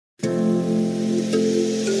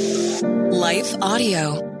Life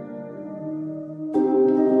Audio.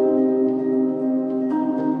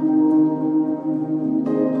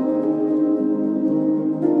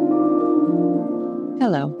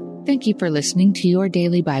 Hello. Thank you for listening to Your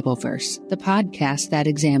Daily Bible Verse, the podcast that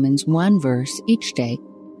examines one verse each day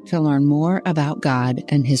to learn more about God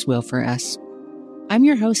and His will for us. I'm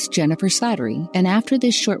your host, Jennifer Slattery, and after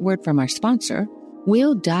this short word from our sponsor,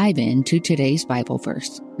 we'll dive into today's Bible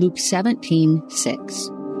verse, Luke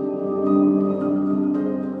 17:6.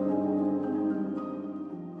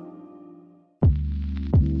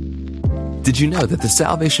 Did you know that the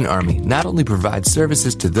Salvation Army not only provides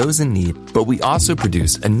services to those in need, but we also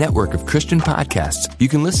produce a network of Christian podcasts you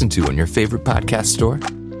can listen to on your favorite podcast store?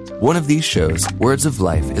 One of these shows, Words of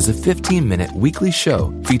Life, is a 15-minute weekly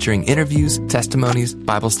show featuring interviews, testimonies,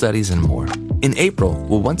 Bible studies, and more. In April,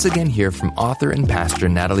 we'll once again hear from author and pastor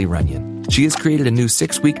Natalie Runyon. She has created a new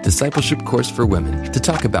 6-week discipleship course for women to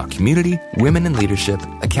talk about community, women in leadership,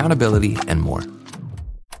 accountability, and more.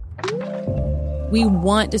 We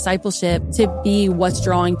want discipleship to be what's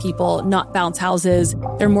drawing people, not bounce houses.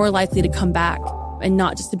 They're more likely to come back and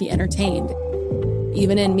not just to be entertained.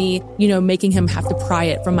 Even in me, making him have to pry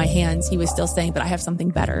it from my hands, he was still saying, but I have something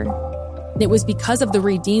better. And it was because of the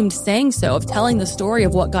redeemed saying so, of telling the story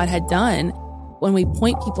of what God had done. When we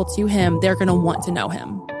point people to him, they're going to want to know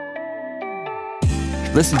him.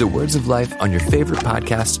 Listen to Words of Life on your favorite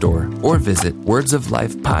podcast store or visit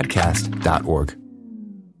wordsoflifepodcast.org.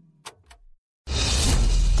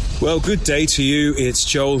 Well, good day to you. It's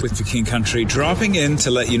Joel with For King Country, dropping in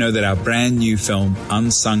to let you know that our brand new film,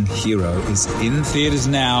 Unsung Hero, is in theaters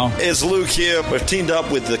now. It's Luke here. We've teamed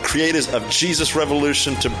up with the creators of Jesus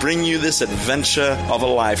Revolution to bring you this adventure of a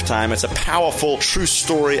lifetime. It's a powerful, true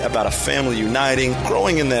story about a family uniting,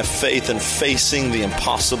 growing in their faith, and facing the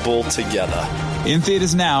impossible together. In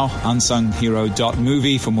theaters now,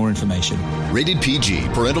 unsunghero.movie for more information. Rated PG.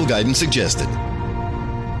 Parental guidance suggested.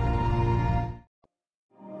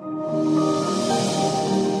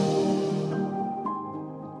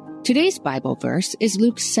 Today's Bible verse is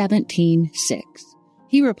Luke 17:6.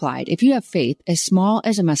 He replied, "If you have faith as small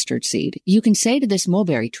as a mustard seed, you can say to this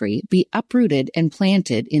mulberry tree, 'Be uprooted and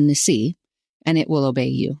planted in the sea,' and it will obey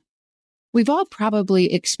you." We've all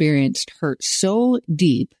probably experienced hurt so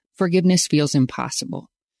deep, forgiveness feels impossible.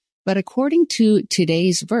 But according to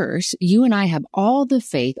today's verse, you and I have all the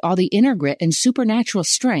faith, all the inner grit and supernatural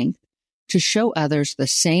strength to show others the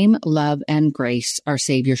same love and grace our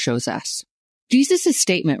Savior shows us. Jesus'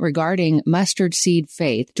 statement regarding mustard seed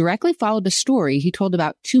faith directly followed a story he told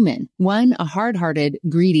about two men. One, a hard-hearted,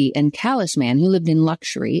 greedy, and callous man who lived in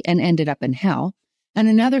luxury and ended up in hell, and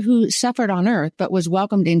another who suffered on earth but was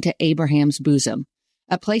welcomed into Abraham's bosom,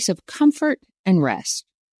 a place of comfort and rest.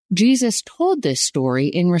 Jesus told this story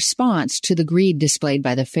in response to the greed displayed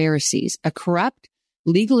by the Pharisees, a corrupt,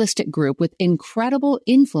 legalistic group with incredible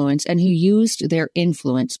influence and who used their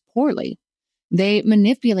influence poorly. They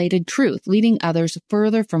manipulated truth, leading others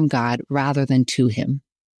further from God rather than to Him.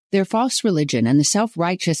 Their false religion and the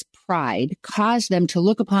self-righteous pride caused them to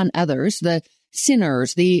look upon others, the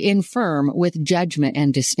sinners, the infirm, with judgment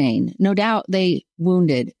and disdain. No doubt they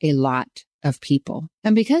wounded a lot of people.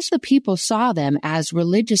 And because the people saw them as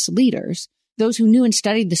religious leaders, those who knew and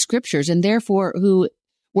studied the scriptures and therefore who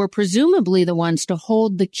were presumably the ones to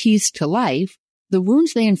hold the keys to life, the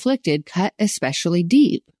wounds they inflicted cut especially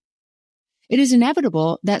deep. It is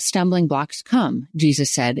inevitable that stumbling blocks come,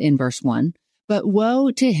 Jesus said in verse 1, but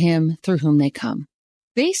woe to him through whom they come.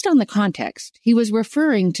 Based on the context, he was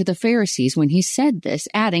referring to the Pharisees when he said this,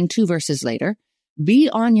 adding 2 verses later, "Be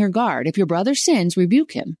on your guard. If your brother sins,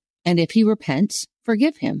 rebuke him. And if he repents,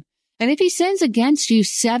 forgive him. And if he sins against you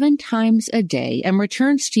 7 times a day and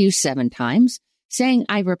returns to you 7 times, saying,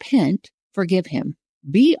 'I repent,' forgive him."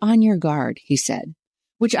 Be on your guard, he said.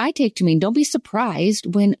 Which I take to mean don't be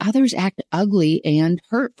surprised when others act ugly and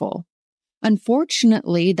hurtful.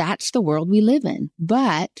 Unfortunately, that's the world we live in.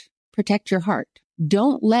 But protect your heart.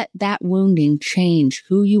 Don't let that wounding change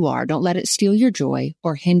who you are. Don't let it steal your joy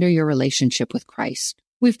or hinder your relationship with Christ.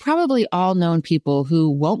 We've probably all known people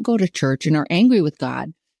who won't go to church and are angry with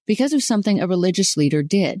God because of something a religious leader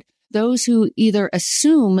did. Those who either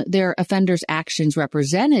assume their offender's actions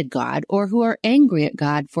represented God or who are angry at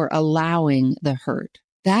God for allowing the hurt.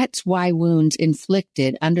 That's why wounds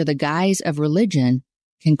inflicted under the guise of religion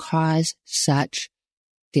can cause such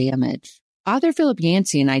damage. Author Philip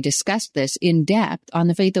Yancey and I discussed this in depth on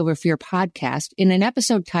the Faith Over Fear podcast in an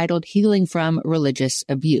episode titled Healing from Religious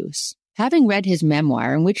Abuse. Having read his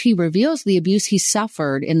memoir in which he reveals the abuse he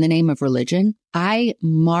suffered in the name of religion, I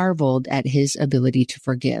marveled at his ability to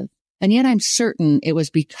forgive. And yet I'm certain it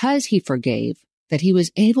was because he forgave that he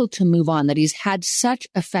was able to move on, that he's had such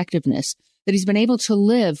effectiveness, that he's been able to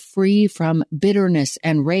live free from bitterness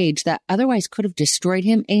and rage that otherwise could have destroyed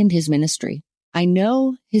him and his ministry. I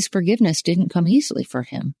know his forgiveness didn't come easily for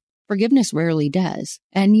him. Forgiveness rarely does.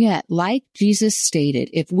 And yet, like Jesus stated,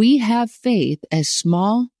 if we have faith as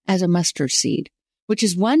small as a mustard seed, which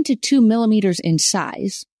is 1 to 2 millimeters in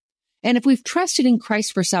size, and if we've trusted in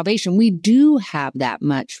Christ for salvation, we do have that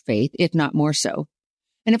much faith, if not more so.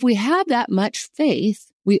 And if we have that much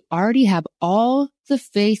faith, we already have all the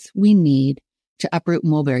faith we need to uproot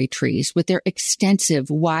mulberry trees with their extensive,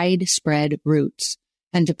 widespread roots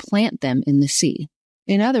and to plant them in the sea.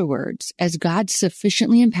 In other words, as God's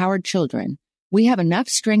sufficiently empowered children, we have enough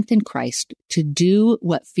strength in Christ to do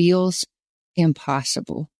what feels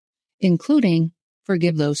impossible, including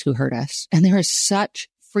forgive those who hurt us. And there is such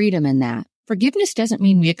freedom in that. Forgiveness doesn't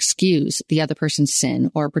mean we excuse the other person's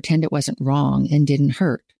sin or pretend it wasn't wrong and didn't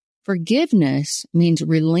hurt. Forgiveness means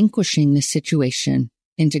relinquishing the situation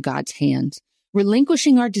into God's hands,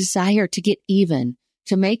 relinquishing our desire to get even,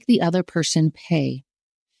 to make the other person pay.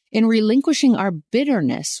 In relinquishing our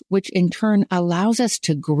bitterness, which in turn allows us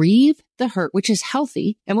to grieve the hurt, which is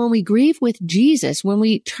healthy. And when we grieve with Jesus, when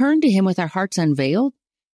we turn to him with our hearts unveiled,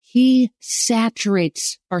 he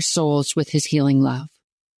saturates our souls with his healing love.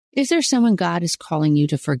 Is there someone God is calling you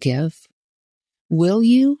to forgive? Will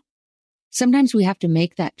you? Sometimes we have to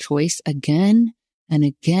make that choice again and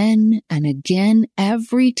again and again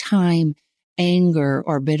every time anger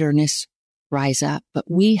or bitterness rise up.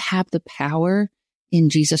 But we have the power in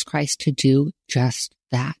Jesus Christ to do just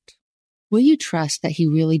that. Will you trust that he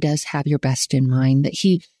really does have your best in mind, that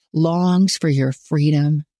he longs for your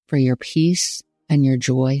freedom, for your peace and your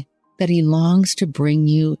joy, that he longs to bring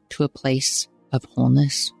you to a place of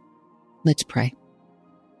wholeness? Let's pray.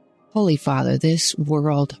 Holy Father, this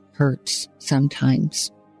world hurts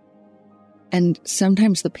sometimes. And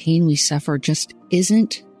sometimes the pain we suffer just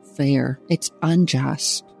isn't fair. It's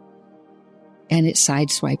unjust. And it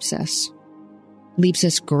sideswipes us, leaves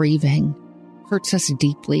us grieving, hurts us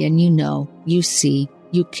deeply. And you know, you see,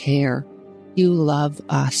 you care, you love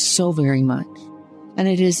us so very much. And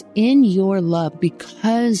it is in your love,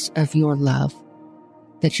 because of your love,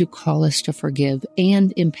 that you call us to forgive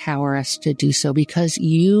and empower us to do so, because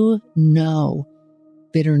you know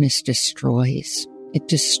bitterness destroys. It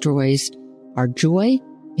destroys our joy.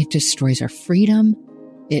 It destroys our freedom.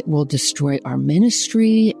 It will destroy our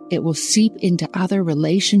ministry. It will seep into other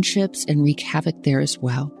relationships and wreak havoc there as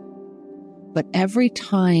well. But every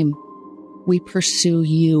time we pursue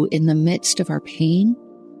you in the midst of our pain,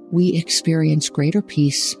 we experience greater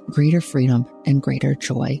peace, greater freedom, and greater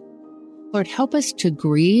joy. Lord, help us to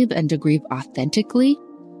grieve and to grieve authentically,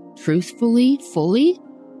 truthfully, fully,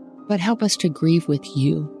 but help us to grieve with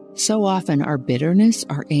you. So often our bitterness,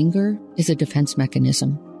 our anger is a defense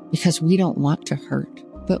mechanism because we don't want to hurt.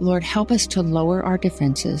 But Lord, help us to lower our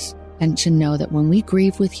defenses and to know that when we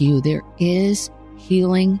grieve with you, there is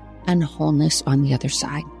healing and wholeness on the other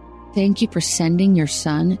side. Thank you for sending your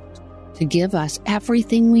Son to give us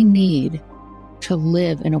everything we need to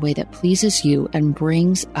live in a way that pleases you and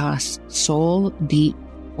brings us soul-deep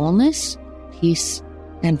wholeness, peace,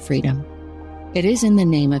 and freedom. It is in the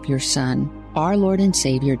name of your Son, our Lord and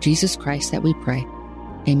Savior, Jesus Christ, that we pray.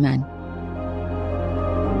 Amen.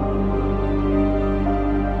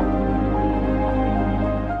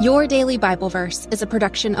 Your Daily Bible Verse is a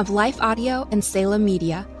production of Life Audio and Salem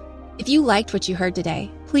Media. If you liked what you heard today,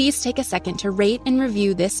 please take a second to rate and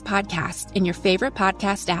review this podcast in your favorite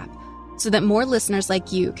podcast app so that more listeners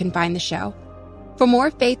like you can find the show. For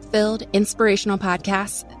more faith-filled, inspirational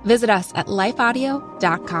podcasts, visit us at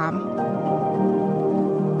lifeaudio.com.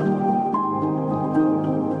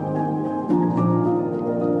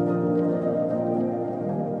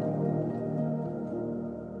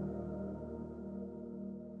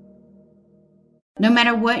 No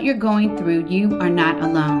matter what you're going through, you are not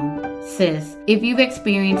alone. Sis, if you've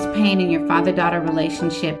experienced pain in your father-daughter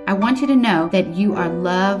relationship, I want you to know that you are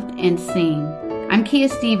loved and seen. I'm Kia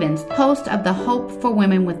Stevens, host of the Hope for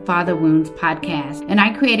Women with Father Wounds podcast, and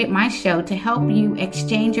I created my show to help you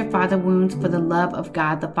exchange your father wounds for the love of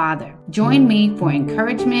God the Father. Join me for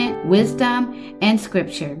encouragement, wisdom, and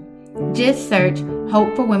scripture. Just search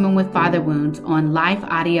Hope for Women with Father Wounds on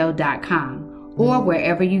lifeaudio.com or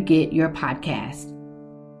wherever you get your podcast.